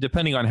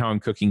 depending on how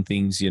I'm cooking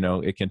things,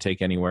 it can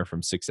take anywhere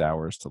from 6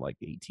 hours to like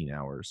 18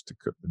 hours to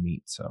cook the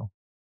meat. So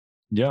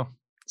yeah,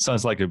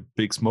 sounds like a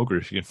big smoker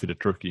if you can fit a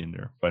turkey in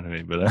there, by the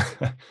way. But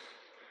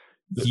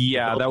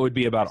yeah, that would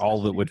be about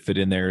all that would fit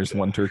in there is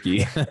one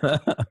turkey.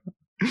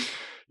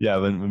 Yeah,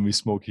 when we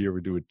smoke here,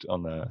 we do it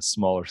on a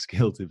smaller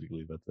scale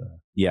typically. But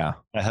yeah,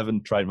 I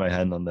haven't tried my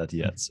hand on that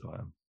yet. So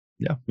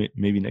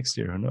maybe next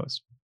year. Who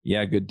knows?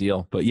 Yeah, good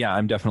deal. But yeah,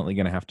 I'm definitely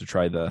going to have to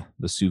try the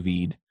sous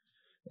vide.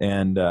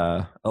 And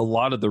a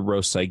lot of the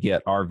roasts I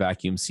get are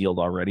vacuum sealed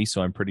already,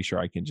 so I'm pretty sure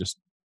I can just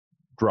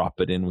drop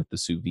it in with the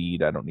sous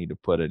vide. I don't need to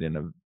put it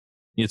in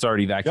it's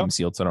already vacuum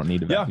sealed, so I don't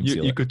need to vacuum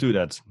seal it. You could do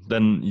that.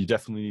 Then you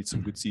definitely need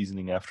some good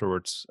seasoning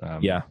afterwards.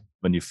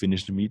 When you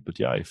finish the meat. But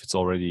yeah, if it's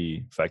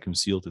already vacuum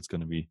sealed, it's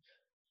going to be.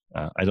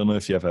 I don't know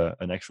if you have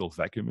an actual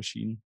vacuum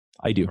machine.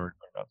 I do. Or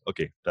not.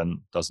 Okay,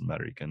 then doesn't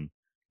matter. You can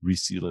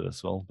reseal it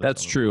as well.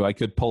 That's true. I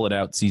could pull it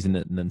out, season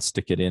it, and then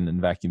stick it in and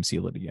vacuum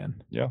seal it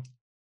again. Yeah,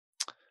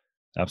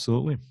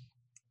 absolutely.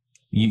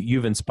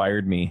 You've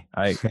inspired me.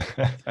 I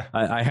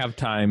have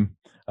time.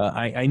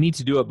 I need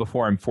to do it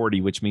before I'm 40,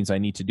 which means I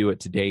need to do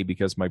it today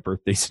because my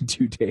birthday's in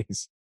 2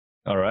 days.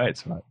 All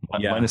right.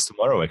 Mine is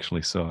tomorrow,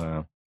 actually.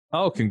 So.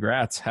 Oh,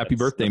 congrats! Happy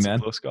birthday, man!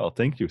 A close call.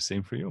 Thank you.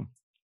 Same for you.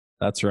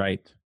 That's right.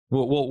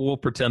 We'll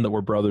pretend that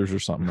we're brothers or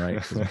something,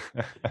 right?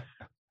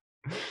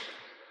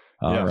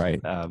 All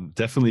right.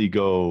 Definitely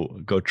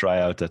go try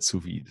out that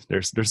sous vide.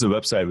 There's a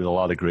website with a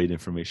lot of great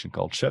information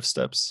called Chef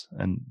Steps,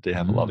 and they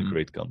have a lot of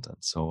great content.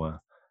 So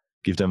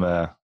give them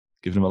a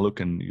look,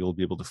 and you'll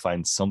be able to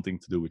find something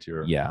to do with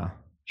your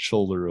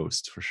shoulder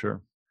roast for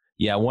sure.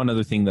 Yeah. One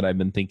other thing that I've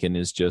been thinking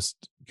is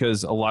just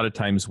because a lot of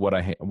times what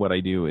I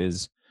do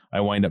is I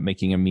wind up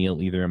making a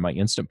meal either in my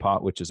Instant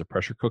Pot, which is a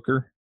pressure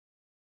cooker.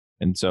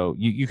 And so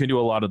you can do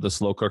a lot of the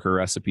slow cooker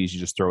recipes. You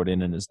just throw it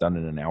in and it's done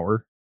in an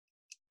hour.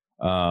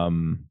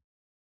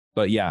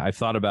 But yeah, I've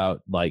thought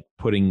about like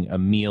putting a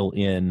meal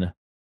in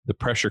the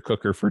pressure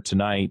cooker for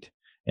tonight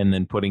and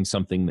then putting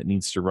something that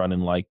needs to run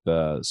in like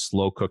the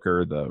slow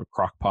cooker, the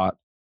crock pot,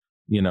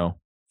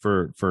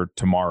 for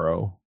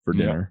tomorrow for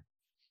dinner.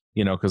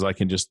 because I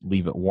can just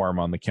leave it warm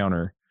on the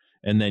counter.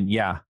 And then,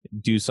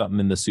 do something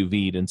in the sous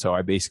vide. And so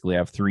I basically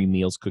have 3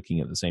 meals cooking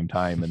at the same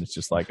time. And it's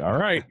just like, all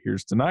right,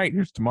 here's tonight,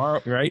 here's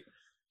tomorrow, right?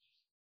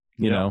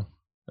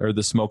 Or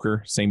the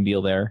smoker, same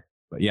deal there.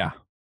 But yeah,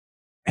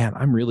 man,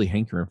 I'm really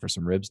hankering for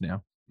some ribs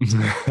now.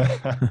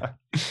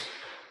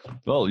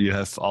 Well, you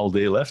have all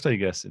day left, I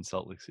guess, in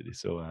Salt Lake City.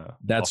 So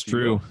that's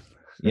true.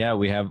 Yeah,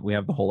 we have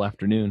the whole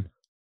afternoon.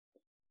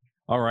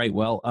 All right.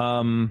 Well,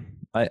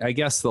 I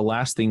guess the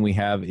last thing we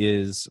have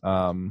is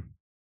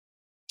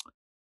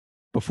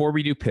before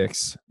we do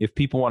picks, if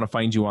people want to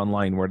find you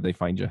online, where do they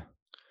find you?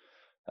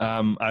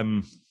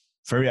 I'm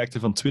very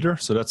active on Twitter,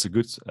 so that's a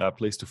good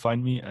place to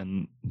find me.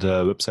 And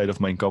the website of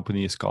my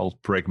company is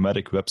called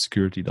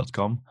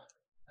pragmaticwebsecurity.com,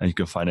 and you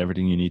can find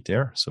everything you need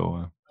there.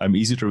 So I'm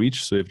easy to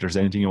reach. So if there's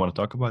anything you want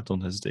to talk about, don't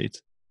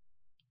hesitate.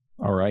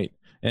 All right.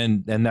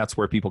 And that's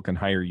where people can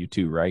hire you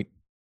too, right?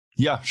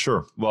 Yeah,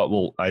 sure.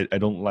 Well, I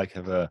don't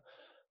have a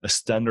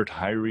standard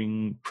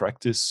hiring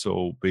practice.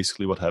 So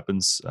basically what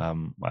happens,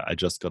 I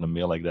just got a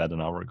mail like that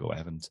an hour ago. I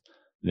haven't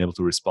been able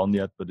to respond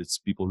yet, but it's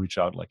people reach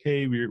out like,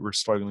 hey, we're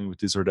struggling with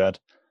this or that.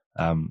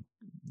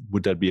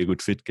 Would that be a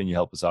good fit? Can you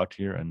help us out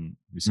here? And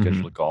we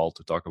schedule a call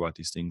to talk about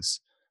these things.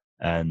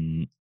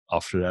 And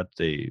after that,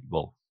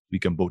 we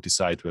can both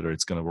decide whether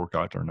it's going to work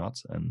out or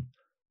not, and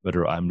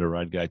whether I'm the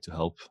right guy to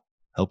help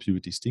you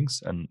with these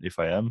things. And if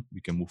I am,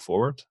 we can move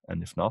forward.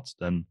 And if not,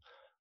 then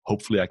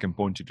hopefully I can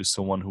point you to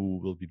someone who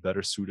will be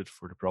better suited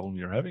for the problem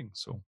you're having.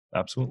 So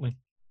absolutely.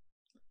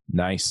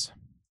 Nice.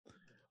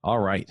 All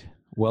right.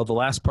 Well, the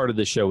last part of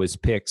the show is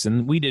picks,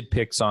 and we did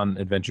picks on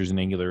Adventures in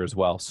Angular as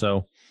well.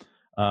 So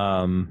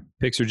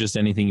picks are just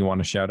anything you want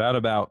to shout out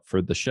about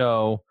for the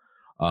show.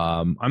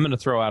 I'm going to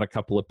throw out a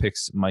couple of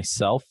picks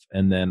myself,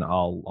 and then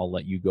I'll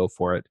let you go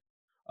for it.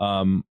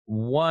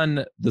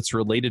 One that's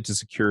related to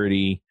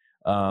security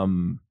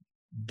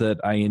that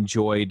I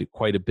enjoyed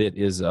quite a bit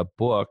is a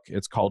book.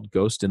 It's called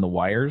Ghost in the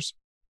Wires.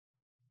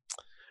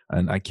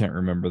 And I can't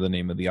remember the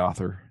name of the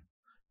author,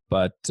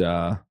 but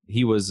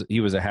he was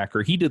a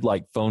hacker. He did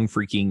like phone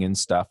phreaking and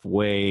stuff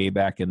way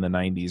back in the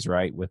 90s,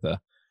 right? With a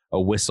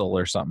whistle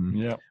or something.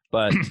 Yeah.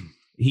 But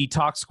he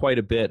talks quite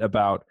a bit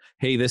about,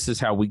 hey, this is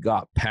how we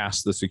got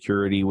past the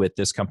security with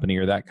this company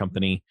or that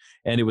company.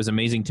 And it was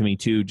amazing to me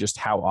too, just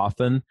how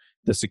often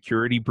the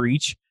security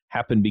breach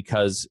happened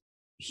because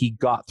he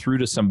got through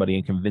to somebody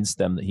and convinced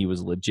them that he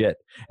was legit,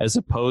 as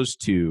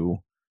opposed to,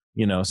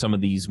 some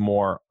of these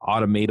more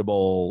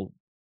automatable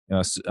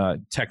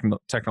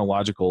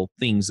technological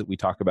things that we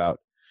talk about.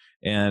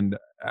 And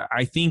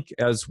I think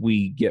as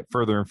we get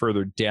further and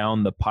further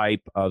down the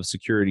pipe of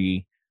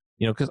security,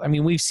 because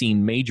we've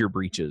seen major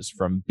breaches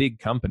from big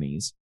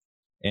companies,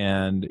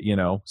 and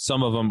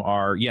some of them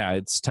are,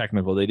 it's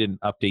technical. They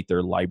didn't update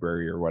their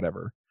library or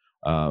whatever.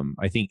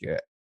 I think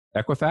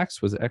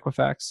Equifax, was it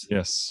Equifax?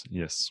 Yes.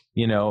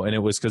 And it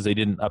was because they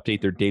didn't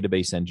update their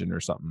database engine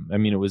or something.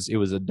 It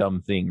was a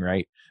dumb thing,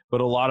 right?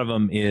 But a lot of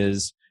them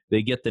is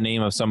they get the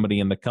name of somebody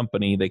in the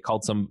company, they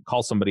call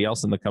somebody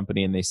else in the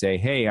company, and they say,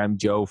 hey, I'm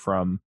Joe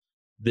from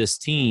this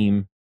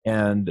team,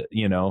 and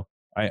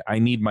I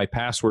need my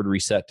password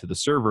reset to the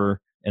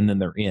server, and then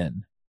they're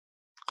in.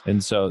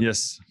 And so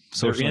yes,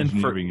 social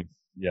engineering,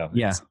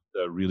 it's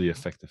a really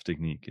effective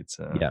technique. It's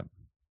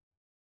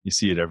you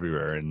see it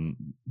everywhere, and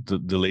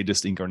the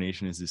latest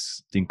incarnation is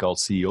this thing called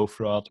CEO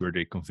fraud, where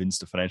they convince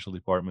the financial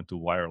department to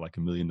wire like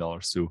 $1 million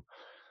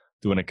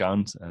to an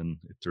account, and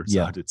it turns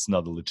out it's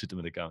not a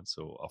legitimate account,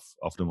 so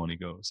off the money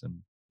goes. And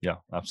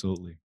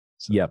absolutely.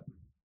 So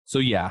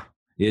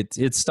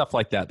it's stuff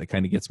like that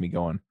kind of gets me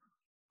going.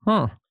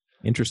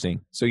 Interesting.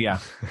 So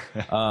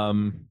so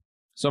I'm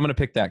going to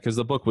pick that because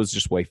the book was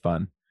just way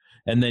fun.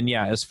 And then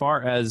as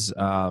far as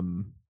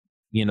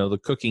the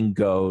cooking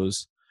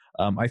goes,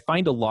 I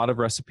find a lot of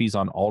recipes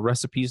on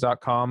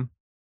allrecipes.com.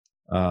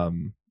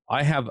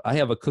 I have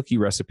a cookie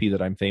recipe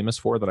that I'm famous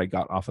for that I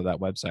got off of that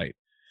website.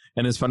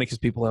 And it's funny because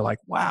people are like,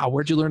 wow,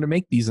 where'd you learn to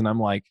make these? And I'm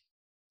like,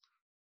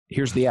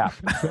 here's the app.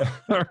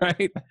 All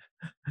right.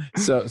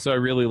 So I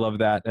really love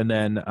that. And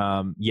then,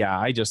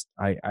 I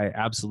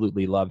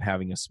absolutely love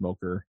having a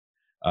smoker.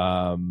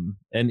 And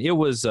it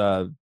was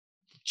a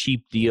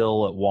cheap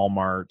deal at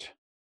Walmart.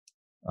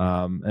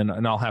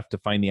 And I'll have to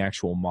find the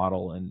actual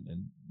model,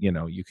 and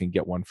you can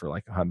get one for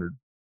like $100,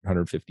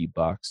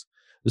 $150.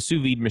 The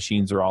sous vide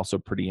machines are also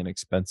pretty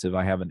inexpensive.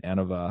 I have an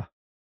Anova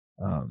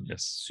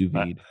sous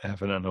vide. I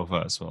have an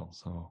Anova as well.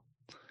 So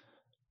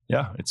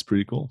it's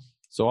pretty cool.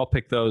 So I'll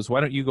pick those. Why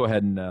don't you go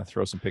ahead and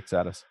throw some picks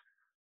at us?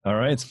 All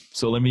right.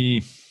 So let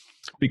me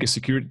pick a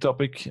security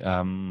topic.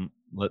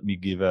 Let me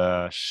give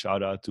a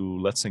shout out to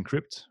Let's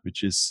Encrypt,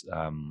 which is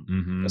a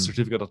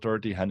certificate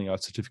authority handing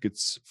out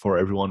certificates for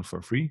everyone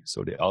for free.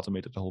 So they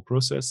automated the whole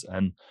process,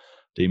 and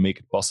they make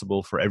it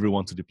possible for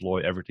everyone to deploy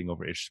everything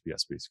over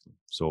HTTPS, basically.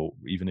 So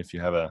even if you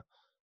have a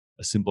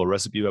simple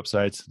recipe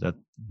website that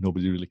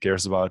nobody really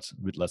cares about,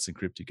 with Let's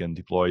Encrypt, you can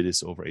deploy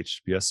this over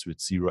HTTPS with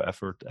zero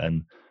effort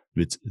and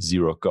with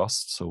zero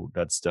cost. So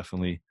that's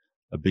definitely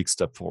a big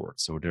step forward.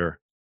 So they're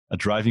a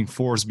driving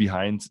force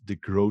behind the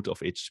growth of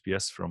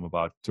HTTPS from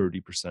about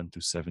 30%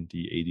 to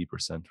 70,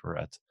 80% we're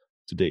at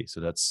today. So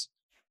that's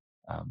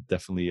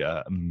definitely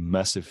a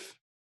massive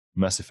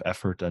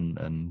effort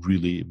and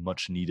really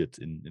much needed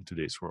in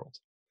today's world.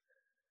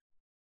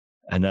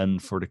 And then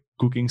for the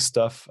cooking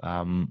stuff,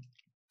 I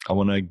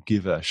want to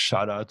give a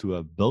shout out to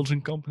a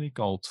Belgian company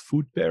called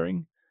Food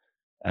Pairing.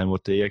 And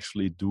what they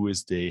actually do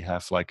is they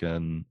have like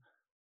an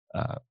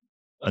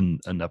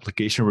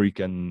application where you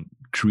can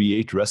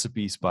create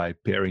recipes by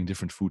pairing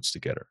different foods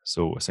together.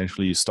 So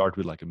essentially you start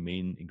with like a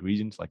main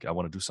ingredient, like I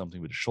want to do something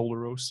with a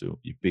shoulder roast. So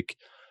you pick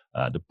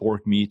the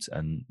pork meat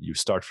and you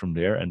start from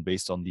there. And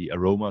based on the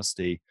aromas,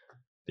 they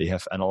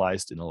have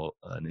analyzed in a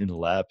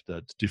lab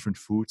the different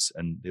foods,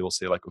 and they will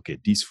say like, okay,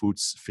 these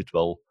foods fit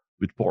well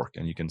with pork.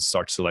 And you can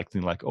start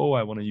selecting like, oh,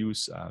 I want to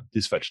use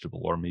this vegetable,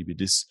 or maybe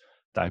this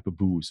type of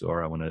booze,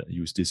 or I want to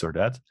use this or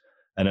that.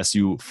 And as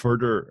you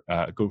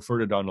go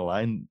further down the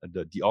line,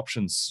 the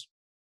options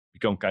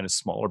become kind of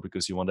smaller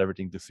because you want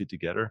everything to fit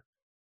together,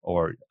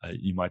 or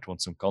you might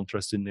want some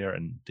contrast in there.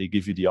 And they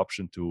give you the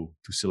option to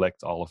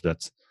select all of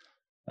that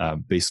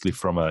basically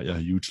from a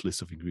huge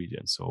list of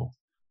ingredients. So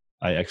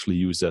I actually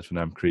use that when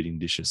I'm creating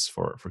dishes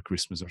for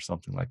Christmas or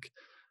something. Like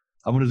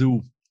I want to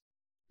do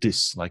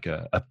this, like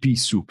a pea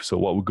soup. So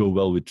what would go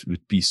well with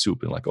pea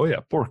soup? And like, oh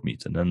yeah, pork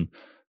meat. And then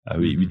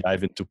we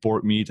dive into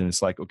pork meat, and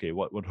it's like, okay,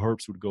 what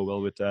herbs would go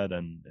well with that?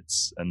 And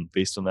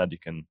based on that, you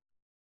can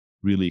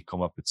really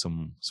come up with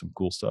some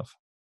cool stuff.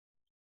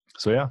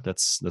 So yeah,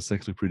 that's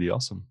actually pretty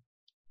awesome.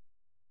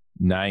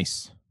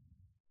 Nice.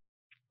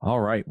 All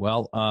right.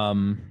 Well,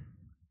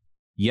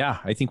 yeah,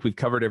 I think we've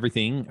covered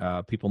everything.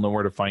 People know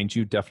where to find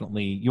you.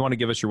 Definitely. You want to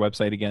give us your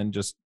website again?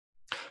 Just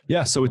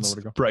yeah. So it's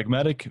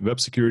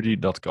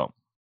pragmaticwebsecurity.com.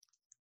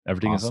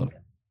 Everything awesome. is on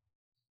there.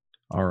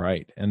 All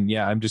right. And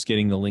yeah, I'm just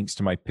getting the links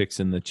to my picks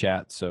in the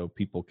chat so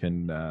people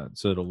can,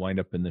 so it'll wind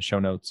up in the show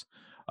notes.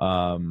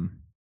 But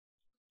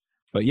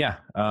yeah,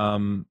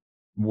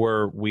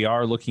 we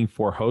are looking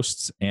for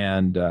hosts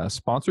and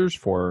sponsors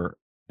for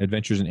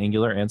Adventures in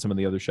Angular and some of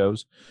the other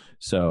shows.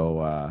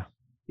 So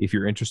if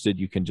you're interested,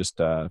 you can just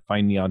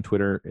find me on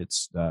Twitter.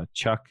 It's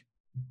CMaxW,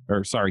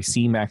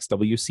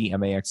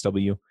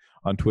 CMAXW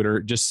on Twitter.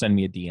 Just send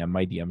me a DM.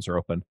 My DMs are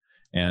open.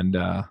 And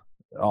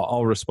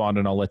I'll respond,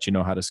 and I'll let you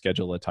know how to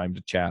schedule a time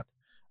to chat.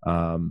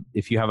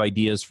 If you have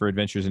ideas for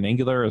Adventures in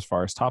Angular as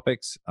far as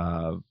topics,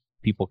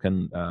 people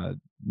can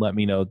let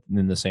me know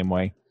in the same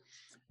way.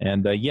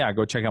 And yeah,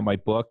 go check out my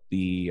book,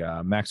 The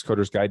Max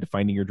Coder's Guide to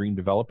Finding Your Dream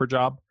Developer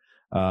Job.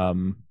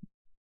 And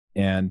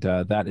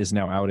that is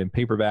now out in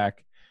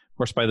paperback. Of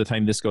course, by the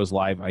time this goes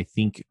live, I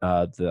think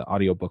the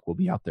audiobook will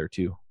be out there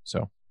too.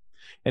 So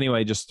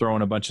anyway, just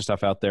throwing a bunch of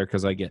stuff out there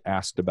because I get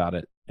asked about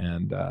it.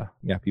 And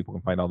yeah, people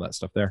can find all that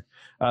stuff there.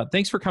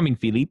 Thanks for coming,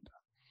 Philippe.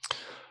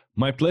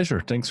 My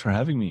pleasure. Thanks for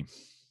having me.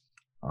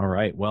 All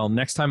right. Well,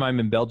 next time I'm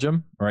in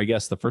Belgium, or I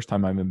guess the first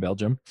time I'm in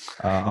Belgium,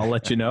 I'll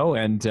let you know.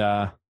 And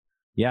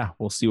yeah,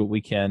 we'll see what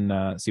we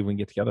can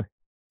get together.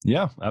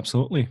 Yeah,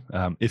 absolutely.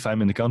 If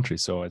I'm in the country,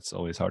 so it's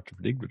always hard to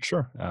predict, but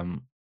sure.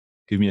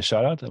 Give me a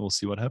shout out and we'll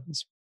see what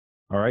happens.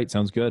 All right.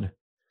 Sounds good.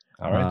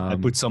 All right. I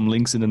put some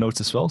links in the notes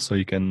as well, so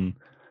you can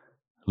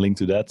link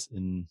to that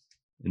in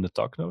the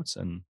talk notes,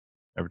 and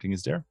everything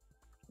is there.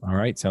 All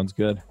right. Sounds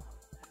good.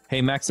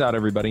 Hey, max out,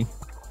 everybody.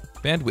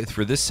 Bandwidth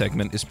for this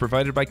segment is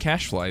provided by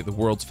CacheFly, the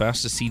world's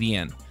fastest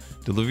CDN.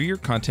 Deliver your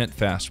content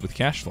fast with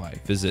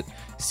CacheFly. Visit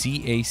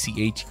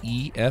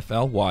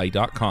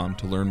CACHEFLY.com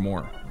to learn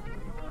more.